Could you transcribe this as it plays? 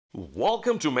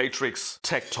Welcome to Matrix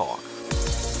Tech Talk.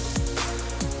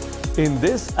 In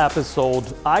this episode,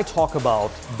 I talk about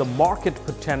the market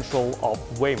potential of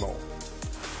Waymo.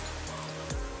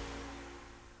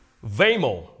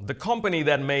 Waymo, the company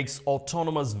that makes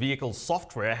autonomous vehicle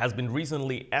software, has been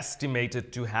recently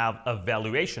estimated to have a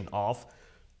valuation of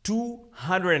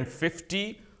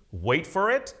 $250, wait for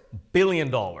it,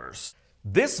 billion.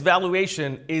 This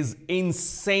valuation is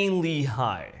insanely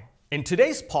high. In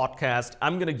today's podcast,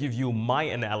 I'm going to give you my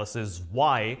analysis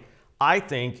why I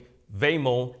think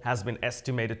Waymo has been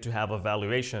estimated to have a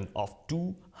valuation of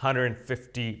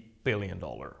 $250 billion.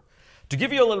 To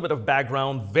give you a little bit of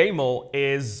background, Waymo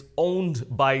is owned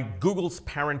by Google's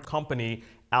parent company,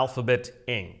 Alphabet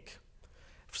Inc.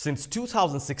 Since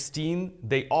 2016,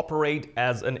 they operate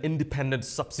as an independent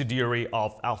subsidiary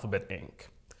of Alphabet Inc.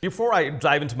 Before I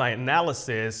dive into my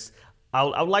analysis,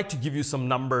 I would like to give you some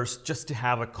numbers just to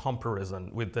have a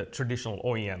comparison with the traditional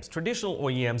OEMs. Traditional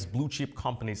OEMs, blue chip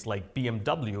companies like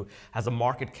BMW, has a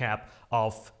market cap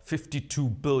of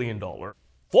 $52 billion.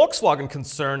 Volkswagen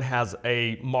concern has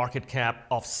a market cap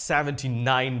of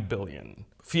 $79 billion.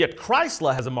 Fiat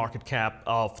Chrysler has a market cap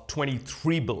of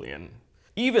 $23 billion.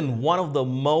 Even one of the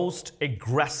most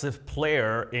aggressive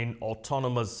player in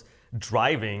autonomous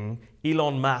driving,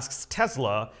 Elon Musk's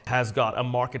Tesla, has got a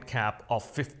market cap of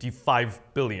 $55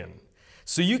 billion.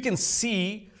 So you can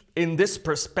see in this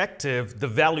perspective, the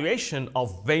valuation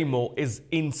of Waymo is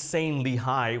insanely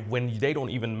high when they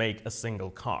don't even make a single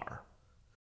car.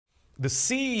 The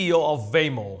CEO of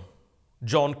Waymo,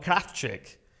 John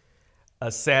Krafcik,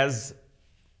 says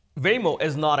Waymo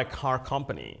is not a car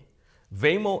company.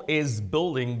 Waymo is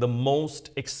building the most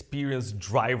experienced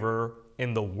driver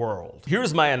in the world.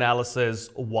 Here's my analysis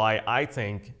why I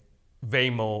think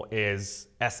Waymo is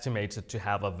estimated to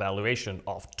have a valuation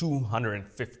of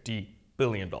 $250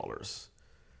 billion.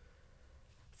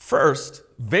 First,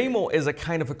 Waymo is a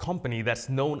kind of a company that's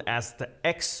known as the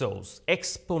Exos,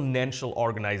 exponential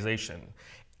organization.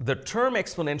 The term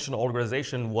exponential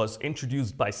organization was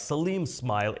introduced by Salim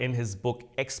Ismail in his book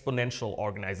Exponential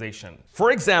Organization.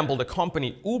 For example, the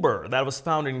company Uber that was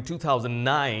founded in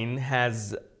 2009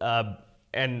 has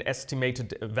an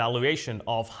estimated valuation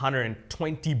of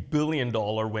 $120 billion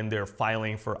when they're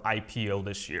filing for IPO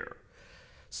this year.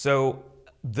 So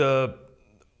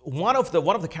one of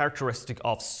the characteristics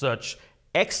of such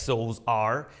exos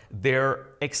are their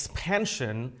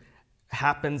expansion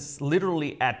happens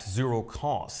literally at zero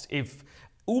cost. If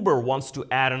Uber wants to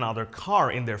add another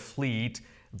car in their fleet,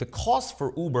 the cost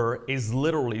for Uber is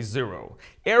literally zero.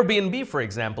 Airbnb, for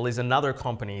example, is another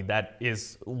company that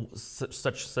is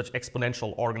such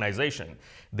exponential organization.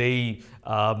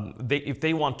 If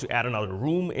they want to add another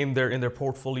room in their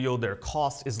portfolio, their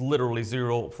cost is literally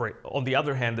zero. On the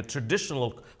other hand, the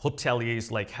traditional hoteliers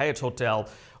like Hyatt Hotel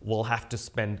will have to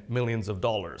spend millions of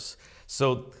dollars.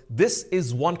 So this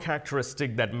is one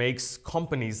characteristic that makes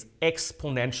companies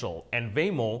exponential, and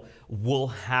Waymo will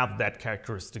have that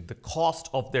characteristic. The cost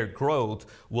of their growth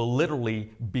will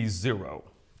literally be zero.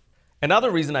 Another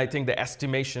reason I think the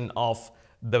estimation of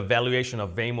the valuation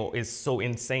of Waymo is so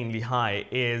insanely high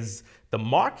is the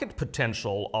market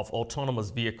potential of autonomous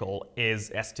vehicle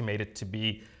is estimated to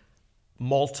be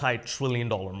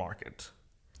multi-trillion-dollar market.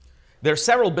 There are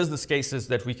several business cases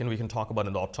that we can talk about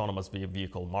in the autonomous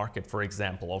vehicle market. For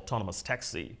example, autonomous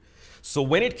taxi. So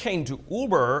when it came to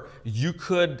Uber,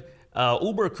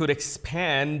 Uber could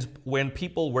expand when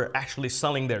people were actually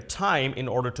selling their time in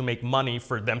order to make money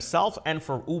for themselves and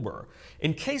for Uber.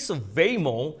 In case of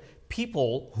Waymo,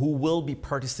 people who will be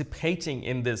participating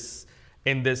in this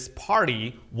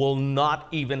party will not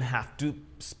even have to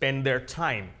spend their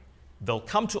time. They'll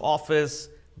come to office,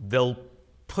 they'll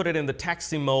put it in the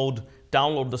taxi mode,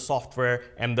 download the software,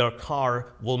 and their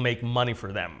car will make money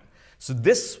for them. So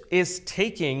this is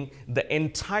taking the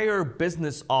entire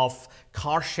business of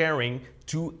car sharing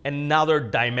to another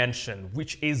dimension,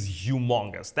 which is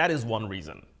humongous. That is one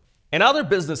reason. Another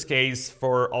business case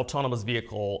for autonomous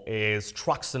vehicle is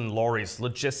trucks and lorries,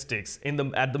 logistics.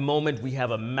 At the moment, we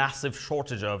have a massive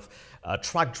shortage of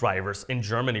truck drivers in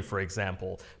Germany, for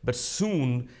example. But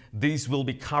soon, these will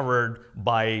be covered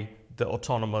by the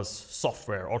autonomous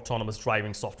software, autonomous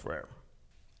driving software.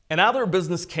 Another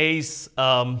business case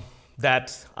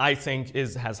that I think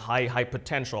has high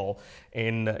potential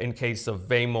in case of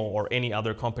Waymo or any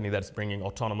other company that's bringing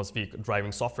autonomous vehicle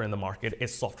driving software in the market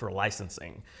is software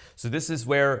licensing. So this is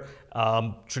where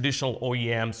traditional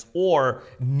OEMs or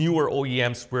newer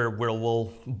OEMs where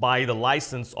will buy the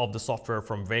license of the software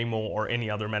from Waymo or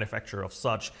any other manufacturer of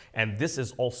such, and this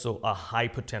is also a high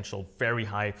potential, very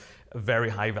high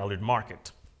valued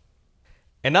market.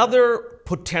 Another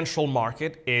potential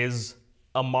market is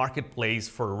a marketplace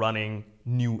for running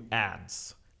new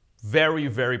ads. Very,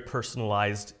 very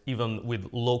personalized, even with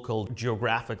local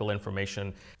geographical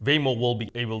information. Waymo will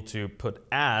be able to put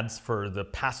ads for the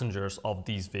passengers of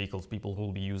these vehicles, people who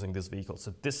will be using this vehicle.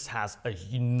 So this has an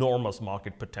enormous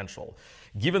market potential.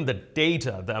 Given the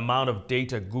data, the amount of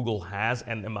data Google has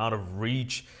and the amount of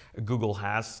reach Google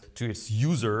has to its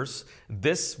users,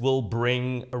 this will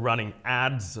bring running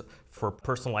ads for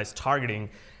personalized targeting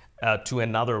to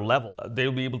another level.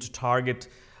 They'll be able to target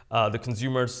the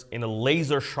consumers in a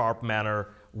laser-sharp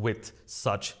manner with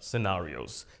such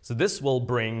scenarios. So this will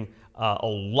bring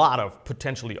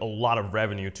potentially a lot of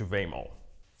revenue to Waymo.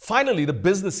 Finally, the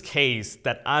business case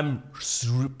that I'm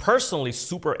personally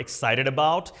super excited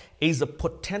about is a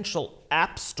potential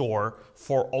app store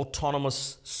for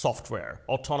autonomous software,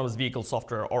 autonomous vehicle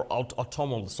software, or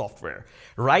autonomous software.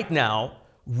 Right now,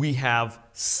 we have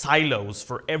silos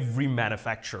for every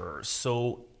manufacturer.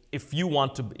 So if you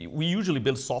want to, we usually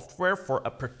build software for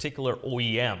a particular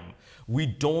OEM. We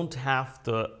don't have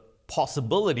the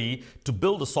possibility to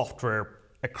build a software,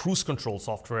 a cruise control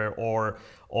software or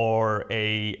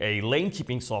a lane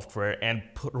keeping software and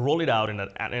roll it out in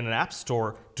an app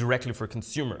store directly for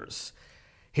consumers.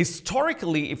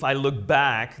 Historically, if I look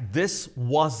back, this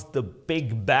was the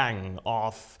big bang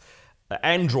of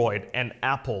Android and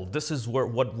Apple. This is where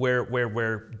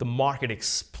the market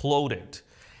exploded.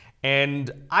 And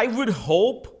I would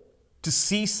hope to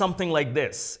see something like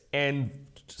this. And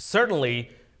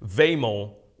certainly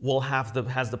Waymo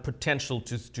has the potential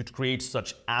to create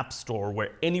such app store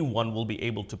where anyone will be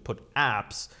able to put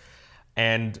apps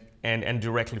and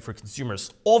directly for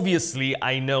consumers. Obviously,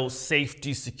 I know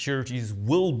safety, securities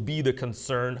will be the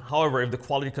concern. However, if the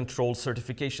quality control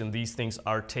certification, these things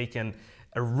are taken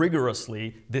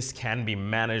rigorously, this can be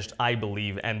managed, I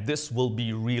believe, and this will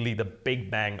be really the big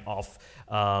bang of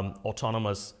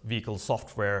autonomous vehicle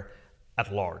software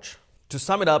at large. To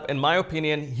sum it up, in my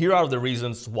opinion, here are the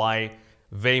reasons why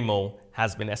Waymo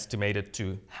has been estimated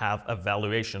to have a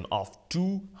valuation of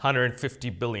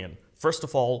 $250 billion. First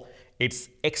of all, its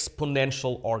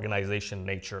exponential organization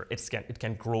nature. It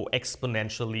can grow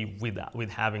exponentially with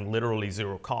having literally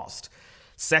zero cost.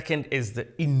 Second is the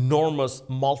enormous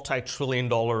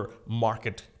multi-trillion-dollar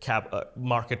market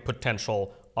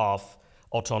potential of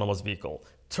autonomous vehicle.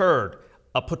 Third,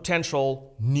 a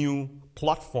potential new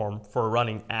platform for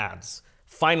running ads.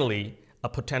 Finally, a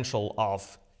potential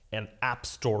of an app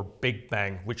store big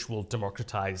bang, which will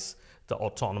democratize the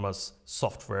autonomous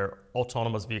software,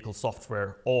 autonomous vehicle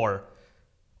software, or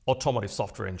automotive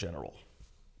software in general.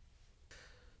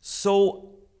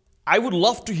 So I would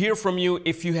love to hear from you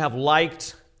if you have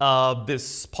liked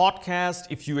this podcast,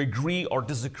 if you agree or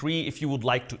disagree, if you would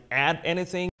like to add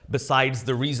anything besides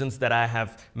the reasons that I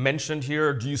have mentioned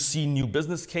here. Do you see new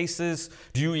business cases?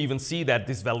 Do you even see that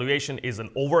this valuation is an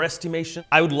overestimation?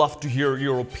 I would love to hear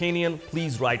your opinion.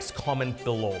 Please write comment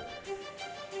below.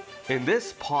 In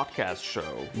this podcast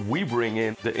show, we bring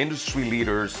in the industry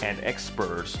leaders and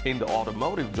experts in the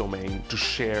automotive domain to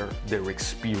share their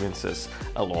experiences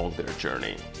along their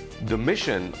journey. The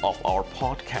mission of our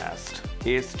podcast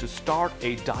is to start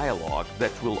a dialogue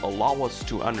that will allow us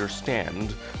to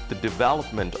understand the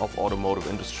development of automotive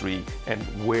industry and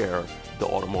where the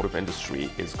automotive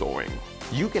industry is going.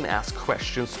 You can ask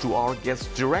questions to our guests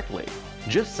directly.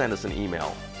 Just send us an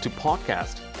email to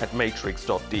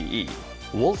podcast@matrix.de.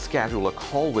 We'll schedule a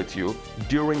call with you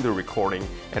during the recording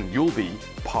and you'll be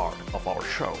part of our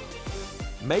show.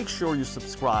 Make sure you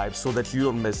subscribe so that you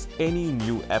don't miss any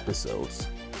new episodes.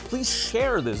 Please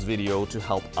share this video to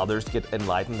help others get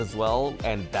enlightened as well,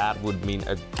 and that would mean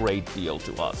a great deal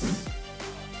to us.